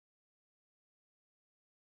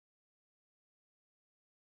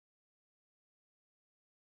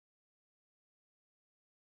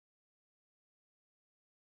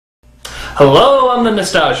Hello, I'm the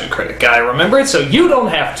Nostalgia Critic guy, remember it so you don't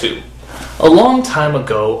have to. A long time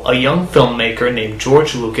ago, a young filmmaker named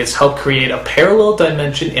George Lucas helped create a parallel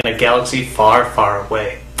dimension in a galaxy far, far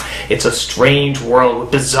away. It's a strange world with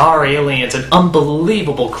bizarre aliens and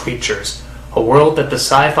unbelievable creatures. A world that the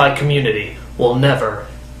sci-fi community will never,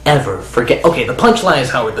 ever forget. Okay, the punchline is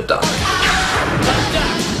Howard the Duck.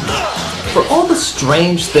 For all the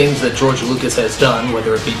strange things that George Lucas has done,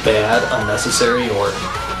 whether it be bad, unnecessary, or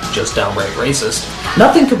just downright racist,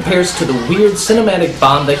 nothing compares to the weird cinematic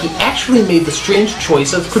bomb that he actually made the strange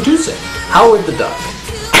choice of producing, Howard the Duck.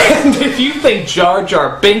 And if you think Jar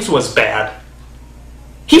Jar Binks was bad,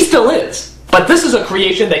 he still is. But this is a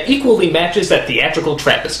creation that equally matches that theatrical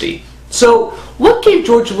travesty. So, what gave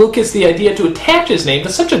George Lucas the idea to attach his name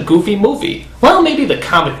to such a goofy movie? Well, maybe the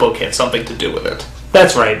comic book had something to do with it.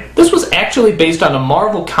 That's right, this was actually based on a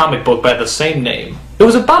Marvel comic book by the same name. It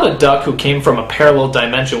was about a duck who came from a parallel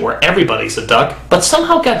dimension where everybody's a duck, but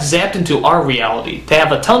somehow got zapped into our reality to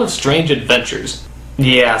have a ton of strange adventures.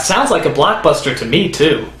 Yeah, sounds like a blockbuster to me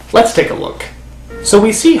too. Let's take a look. So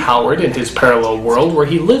we see Howard in his parallel world where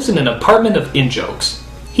he lives in an apartment of in-jokes.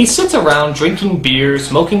 He sits around drinking beer,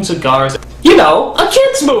 smoking cigars. You know, a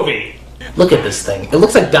kid's movie! Look at this thing. It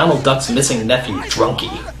looks like Donald Duck's missing nephew, Drunky.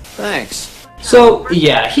 Thanks. So,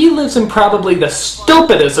 yeah, he lives in probably the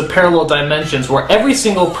stupidest of parallel dimensions where every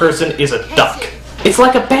single person is a duck. It's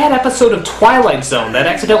like a bad episode of Twilight Zone that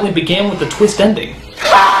accidentally began with the twist ending.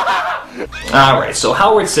 Alright, so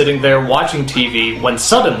Howard's sitting there watching TV when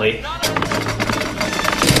suddenly...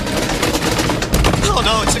 Oh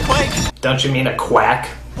no, it's a quake! Don't you mean a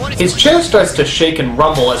quack? His chair starts to shake and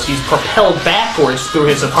rumble as he's propelled backwards through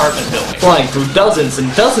his apartment building, flying through dozens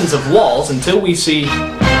and dozens of walls until we see...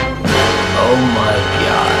 Oh my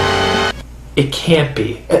god. It can't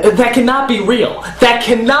be. That cannot be real. That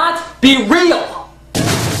cannot be real!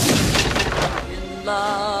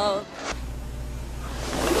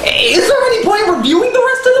 Is there any point in reviewing the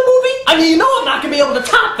rest of the movie? I mean, you know I'm not going to be able to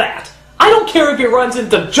top that. I don't care if he runs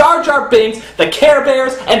into Jar Jar Binks, the Care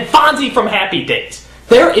Bears, and Fonzie from Happy Days.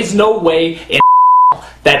 There is no way in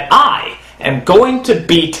that I am going to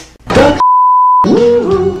beat the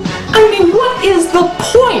I mean, what is the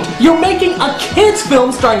point? You're making a kid's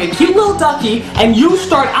film starring a cute little ducky, and you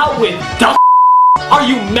start out with duck. Are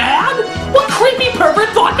you mad? What creepy pervert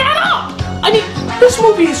thought that up? I mean, this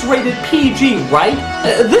movie is rated PG, right?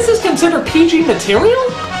 This is considered PG material?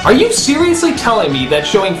 Are you seriously telling me that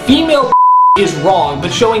showing female is wrong,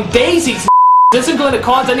 but showing Daisy's isn't going to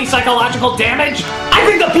cause any psychological damage? I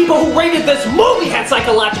think the people who rated this movie had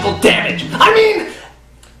psychological damage. I mean,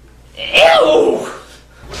 ew!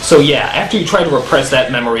 So yeah, after you try to repress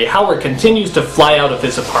that memory, Howard continues to fly out of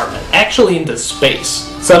his apartment, actually into space.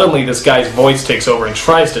 Suddenly this guy's voice takes over and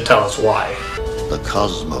tries to tell us why. The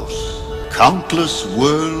cosmos. Countless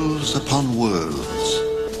worlds upon worlds.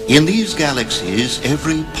 In these galaxies,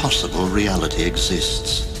 every possible reality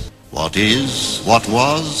exists. What is, what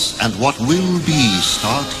was, and what will be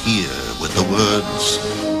start here with the words,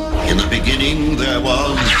 in the beginning there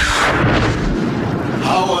was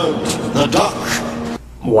Howard the Duck.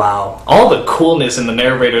 Wow, all the coolness in the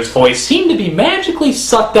narrator's voice seemed to be magically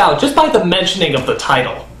sucked out just by the mentioning of the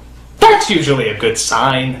title. That's usually a good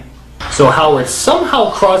sign. So Howard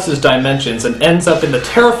somehow crosses dimensions and ends up in the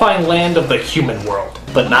terrifying land of the human world.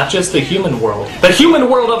 But not just the human world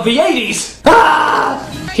of the 80s! Ah!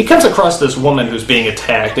 He comes across this woman who's being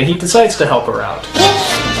attacked and he decides to help her out.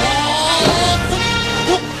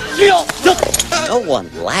 No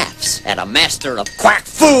one laughs at a master of quack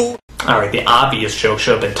fu. Alright, the obvious joke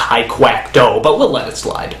should have been Thai quack dough, but we'll let it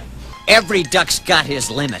slide. Every duck's got his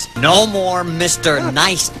limit. No more Mr.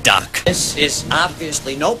 Nice Duck. This is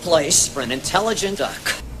obviously no place for an intelligent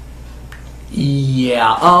duck.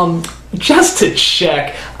 Yeah, just to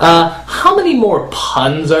check, how many more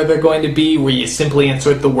puns are there going to be where you simply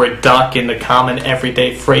insert the word duck in the common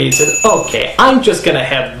everyday phrases? Okay, I'm just gonna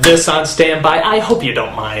have this on standby. I hope you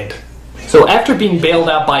don't mind. So after being bailed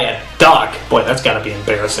out by a duck, boy, that's gotta be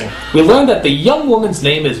embarrassing, we learn that the young woman's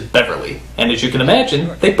name is Beverly. And as you can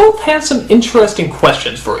imagine, they both have some interesting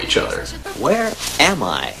questions for each other. Where am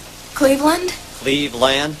I? Cleveland?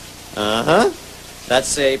 Cleveland? Uh-huh.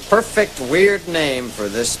 That's a perfect weird name for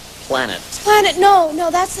this planet. Planet? No,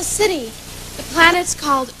 that's the city. The planet's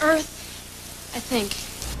called Earth, I think.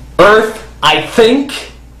 Earth, I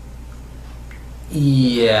think?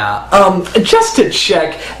 Yeah, just to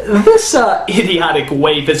check, this, idiotic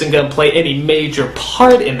waif isn't gonna play any major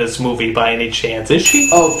part in this movie by any chance, is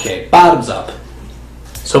she? Okay, bottoms up.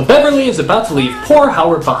 So Beverly is about to leave poor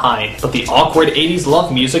Howard behind, but the awkward 80s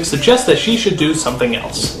love music suggests that she should do something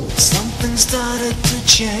else. something started to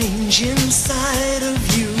change inside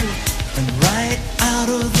of you, and right out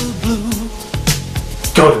of the blue.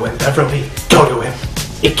 Go to him, Beverly. Go to him.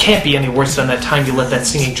 It can't be any worse than that time you let that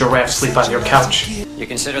singing giraffe sleep on your couch. You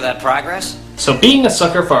consider that progress? So being a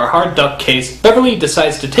sucker for a hard duck case, Beverly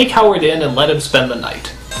decides to take Howard in and let him spend the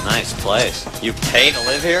night. Nice place. You pay to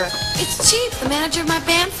live here? It's cheap. The manager of my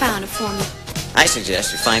band found it for me. I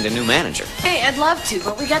suggest you find a new manager. Hey, I'd love to,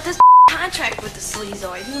 but we got this contract with the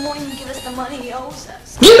sleazoid. He won't even give us the money he owes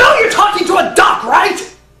us. You know you're talking to a duck,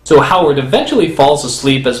 right? So Howard eventually falls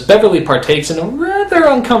asleep as Beverly partakes in a rather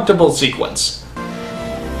uncomfortable sequence.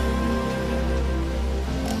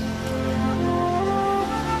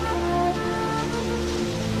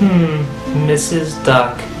 Mrs.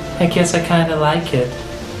 Duck. I guess I kinda like it.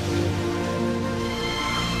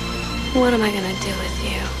 What am I gonna do with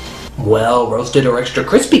you? Well, roasted or extra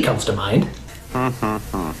crispy comes to mind.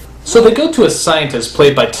 So they go to a scientist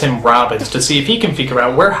played by Tim Robbins to see if he can figure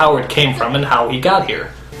out where Howard came from and how he got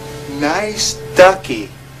here. Nice ducky.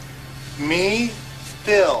 Me,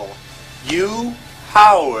 Phil. You,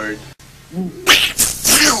 Howard.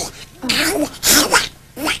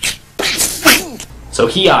 So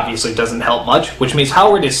he obviously doesn't help much, which means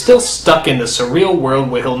Howard is still stuck in the surreal world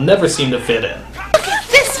where he'll never seem to fit in. Look at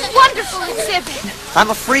this wonderful exhibit! I'm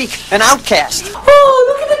a freak, an outcast. Oh,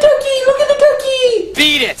 look at the ducky! Look at the ducky!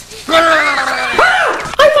 Beat it!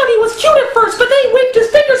 Ah! I thought he was cute at first, but then he whipped his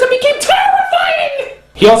fingers and became terrifying!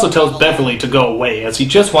 He also tells Beverly to go away, as he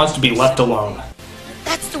just wants to be left alone.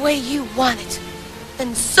 That's the way you want it.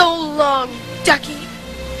 And so long, ducky.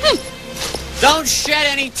 Don't shed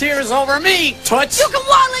any tears over me, Toots! You can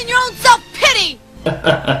waddle in your own self-pity!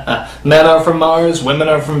 Men are from Mars, women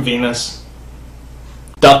are from Venus.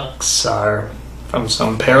 Ducks are from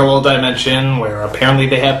some parallel dimension where apparently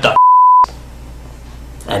they have ducks.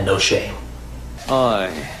 And no shame.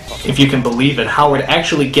 Oy. If you can believe it, Howard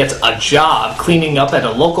actually gets a job cleaning up at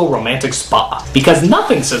a local romantic spa. Because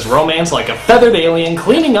nothing says romance like a feathered alien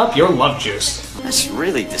cleaning up your love juice. That's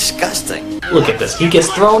really disgusting. Look at this. He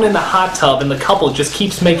gets thrown in the hot tub and the couple just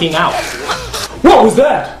keeps making out. What was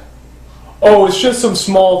that? Oh, it's just some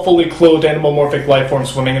small, fully clothed animalmorphic life form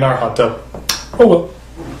swimming in our hot tub. Oh well.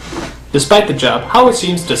 Despite the job, Howard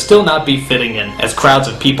seems to still not be fitting in, as crowds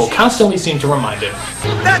of people constantly seem to remind him.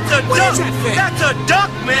 That's a duck! That's a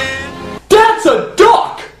duck, man! That's a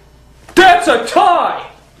duck! That's a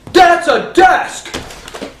tie! That's a desk!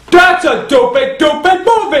 That's a dope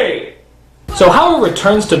movie! So Howard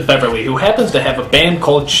returns to Beverly, who happens to have a band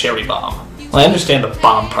called Cherry Bomb. Well, I understand the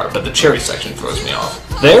bomb part, but the cherry section throws me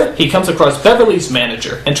off. There, he comes across Beverly's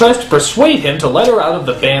manager and tries to persuade him to let her out of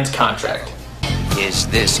the band's contract. Is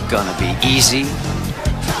this gonna be easy?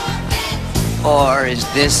 Or is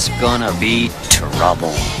this gonna be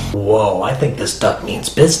trouble? Whoa, I think this duck means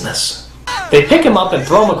business. They pick him up and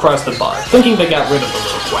throw him across the bar, thinking they got rid of the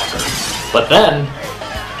little quacker. But then...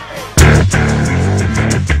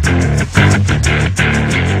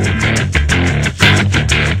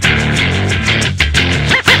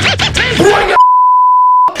 Bring it!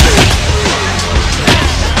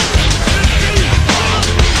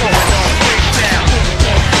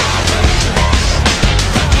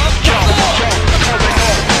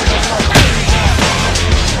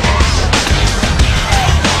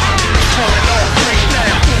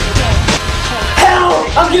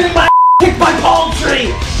 I'm getting my kicked by palm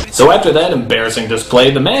tree! So after that embarrassing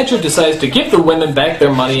display, the manager decides to give the women back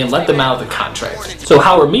their money and let them out of the contract. So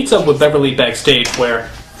Howard meets up with Beverly backstage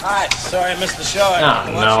where... Hi, sorry I missed the show.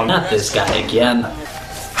 Oh no, not this guy again.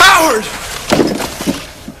 Howard!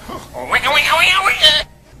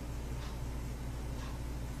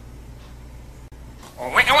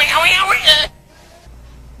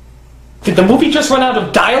 Did the movie just run out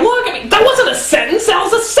of dialogue? I mean, that wasn't a sentence, that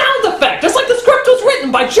was a sound effect! It's like the script was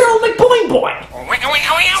written by Gerald McBoing Boing!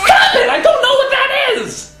 Stop it! I don't know what that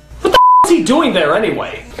is! What the is he doing there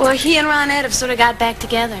anyway? Well, he and Ron Ed have sort of got back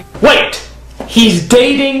together. Wait! He's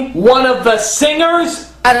dating one of the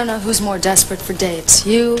singers? I don't know who's more desperate for dates,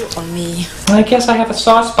 you or me. I guess I have a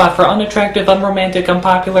soft spot for unattractive, unromantic,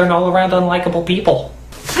 unpopular, and all-around unlikable people.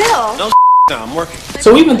 Phil? No, I'm working.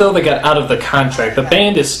 So even though they got out of the contract, the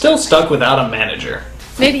band is still stuck without a manager.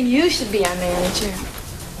 Maybe you should be our manager.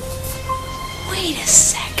 Wait a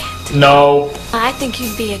second. No. I think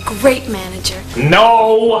you'd be a great manager.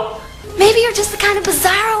 No! Maybe you're just the kind of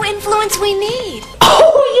bizarro influence we need.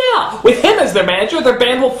 Oh yeah! With him as their manager, their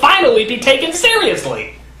band will finally be taken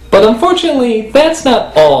seriously! But unfortunately, that's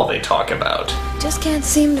not all they talk about. Just can't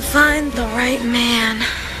seem to find the right man.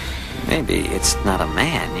 Maybe it's not a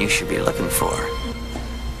man you should be looking for.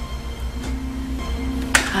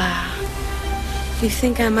 You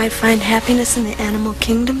think I might find happiness in the animal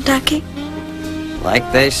kingdom, Ducky?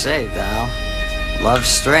 Like they say, Val, love's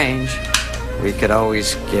strange. We could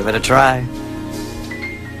always give it a try.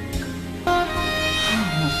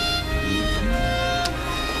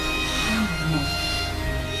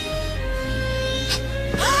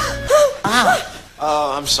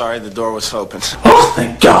 Oh, I'm sorry, the door was open. Oh,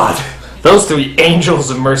 thank God. Those three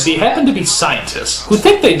angels of mercy happen to be scientists who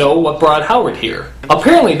think they know what brought Howard here.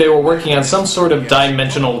 Apparently they were working on some sort of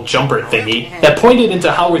dimensional jumper thingy that pointed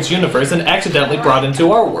into Howard's universe and accidentally brought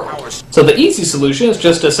into our world. So the easy solution is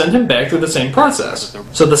just to send him back through the same process.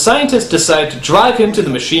 So the scientists decide to drive him to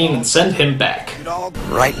the machine and send him back.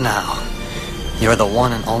 Right now, you're the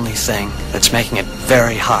one and only thing that's making it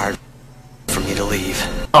very hard for me to leave.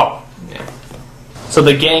 Oh. So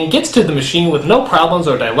the gang gets to the machine with no problems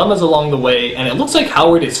or dilemmas along the way, and it looks like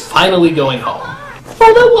Howard is finally going home.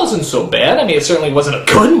 Well, that wasn't so bad. I mean, it certainly wasn't a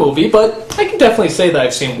good movie, but I can definitely say that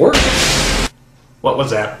I've seen worse. What was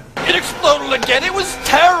that? It exploded again. It was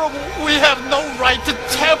terrible. We have no right to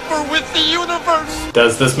tamper with the universe.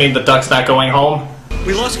 Does this mean the duck's not going home?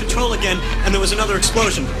 We lost control again, and there was another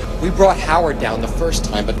explosion. We brought Howard down the first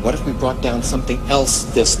time, but what if we brought down something else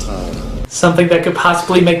this time? Something that could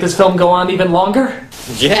possibly make this film go on even longer?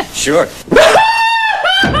 Yeah, sure.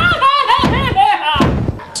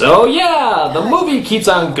 So yeah, the movie keeps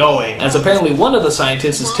on going, as apparently one of the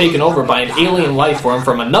scientists is taken over by an alien life form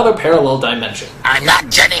from another parallel dimension. I'm not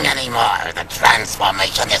jetting anymore. The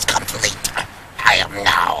transformation is complete. I am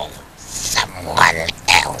now someone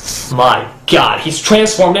else. My God, he's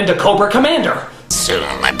transformed into Cobra Commander!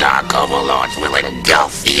 Soon the Dark Overlords will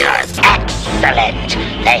engulf the Earth. Excellent!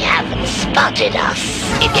 They haven't spotted us.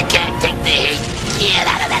 If you can't take the heat, get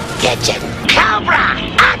out of that kitchen. Cobra,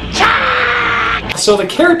 attack! So the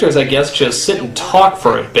characters, I guess, just sit and talk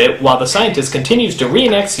for a bit while the scientist continues to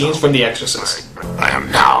reenact scenes from The Exorcist. I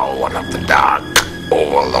am now one of the Dark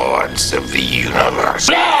Overlords of the universe.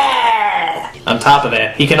 On top of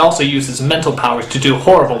that, he can also use his mental powers to do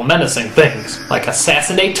horrible, menacing things, like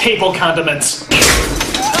assassinate table condiments.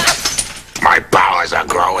 My powers are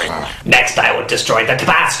growing. Next I will destroy the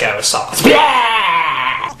Tabasco sauce.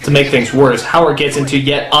 To make things worse, Howard gets into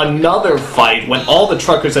yet another fight when all the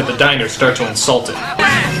truckers at the diner start to insult him.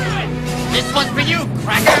 This one's for you,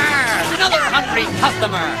 Cracker! Another hungry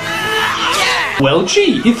customer! Yeah! Well,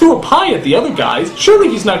 gee, he threw a pie at the other guys. Surely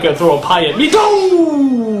he's not gonna throw a pie at me.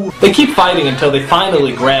 No! They keep fighting until they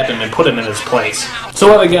finally grab him and put him in his place. So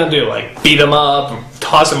what are they gonna do? Like, beat him up,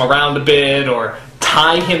 toss him around a bit, or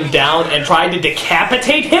tie him down and try to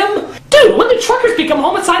decapitate him? Dude, when did truckers become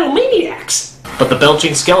homicidal maniacs? But the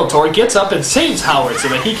belching Skeletor gets up and saves Howard so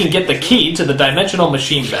that he can get the key to the dimensional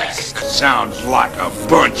machine back. Sounds like a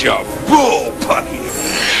bunch of bull puppies.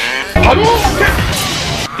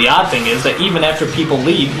 The odd thing is that even after people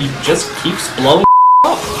leave, he just keeps blowing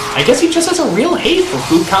up. I guess he just has a real hate for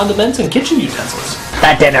food condiments and kitchen utensils.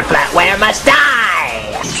 The dinner flatware must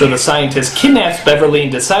die! So the scientist kidnaps Beverly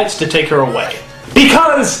and decides to take her away.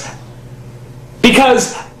 Because...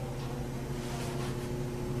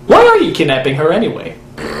 Why are you kidnapping her anyway?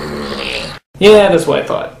 Yeah, that's what I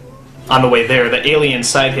thought. On the way there, the alien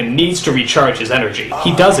inside him needs to recharge his energy.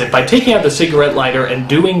 He does it by taking out the cigarette lighter and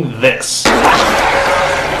doing this.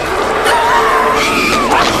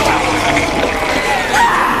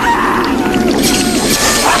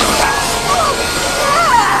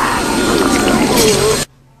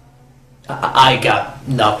 I got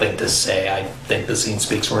nothing to say. I think the scene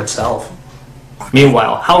speaks for itself.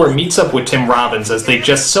 Meanwhile, Howard meets up with Tim Robbins as they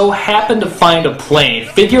just so happen to find a plane,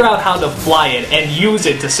 figure out how to fly it, and use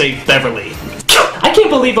it to save Beverly. I can't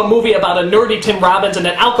believe a movie about a nerdy Tim Robbins and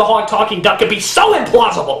an alcoholic talking duck could be so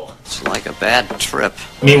implausible! It's like a bad trip.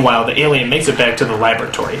 Meanwhile, the alien makes it back to the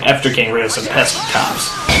laboratory after getting rid of some pesky cops.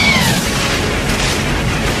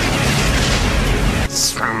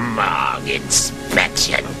 Smog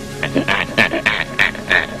inspection.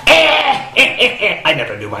 I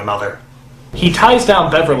never knew my mother. He ties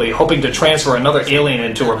down Beverly, hoping to transfer another alien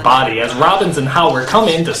into her body as Robbins and Howard come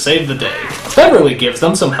in to save the day. Beverly gives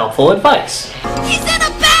them some helpful advice. He's in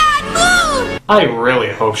a bad mood! I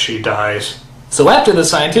really hope she dies. So after the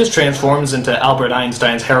scientist transforms into Albert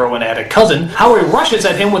Einstein's heroin addict cousin, Howard rushes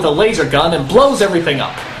at him with a laser gun and blows everything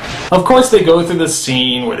up. Of course, they go through the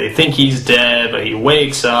scene where they think he's dead, but he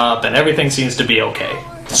wakes up and everything seems to be okay.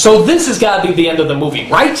 So this has got to be the end of the movie,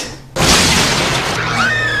 right?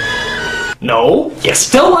 No? You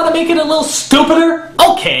still want to make it a little stupider?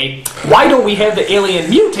 Okay, why don't we have the alien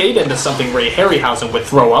mutate into something Ray Harryhausen would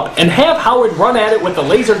throw up and have Howard run at it with the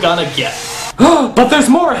laser gun again? But there's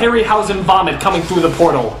more Harryhausen vomit coming through the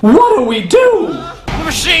portal. What do we do? The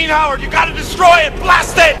machine, Howard! You gotta destroy it!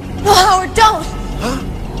 Blast it! No, Howard, don't! Huh?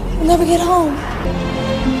 We'll never get home.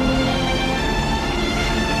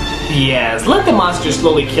 Yes, let the monster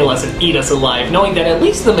slowly kill us and eat us alive, knowing that at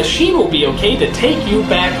least the machine will be okay to take you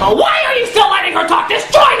back home. Why are you still letting her talk?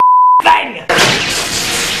 Destroy the thing!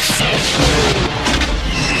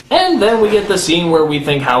 And then we get the scene where we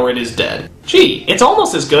think Howard is dead. Gee, it's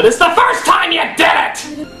almost as good as the first time you did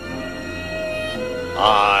it!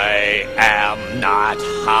 I am not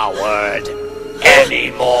Howard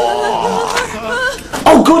anymore.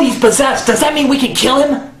 Oh good, he's possessed. Does that mean we can kill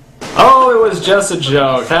him? Oh, it was just a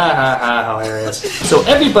joke. Ha ha ha, hilarious. So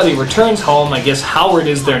everybody returns home. I guess Howard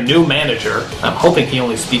is their new manager. I'm hoping he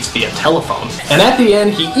only speaks via telephone. And at the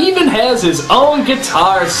end, he even has his own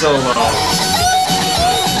guitar solo.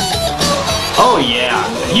 Oh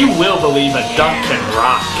yeah, you will believe a duck can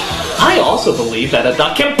rock. I also believe that a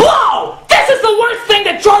duck can blow! This is the worst thing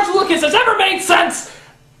that George Lucas has ever made since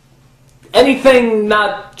anything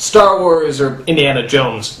not Star Wars or Indiana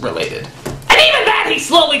Jones related. And even that he's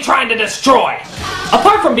slowly trying to destroy!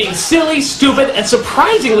 Apart from being silly, stupid, and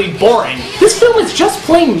surprisingly boring, this film is just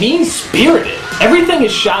plain mean-spirited. Everything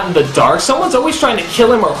is shot in the dark, someone's always trying to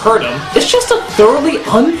kill him or hurt him. It's just a thoroughly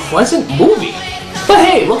unpleasant movie. But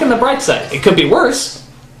hey, look on the bright side, it could be worse.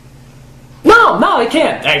 No, it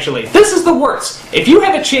can't, actually. This is the worst. If you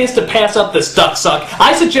have a chance to pass up this duck suck,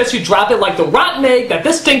 I suggest you drop it like the rotten egg that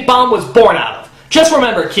this stink bomb was born out of. Just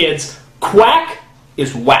remember, kids, quack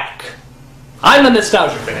is whack. I'm the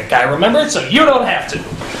nostalgia critic, I remember it, so you don't have to.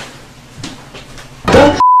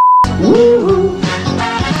 Woo-hoo.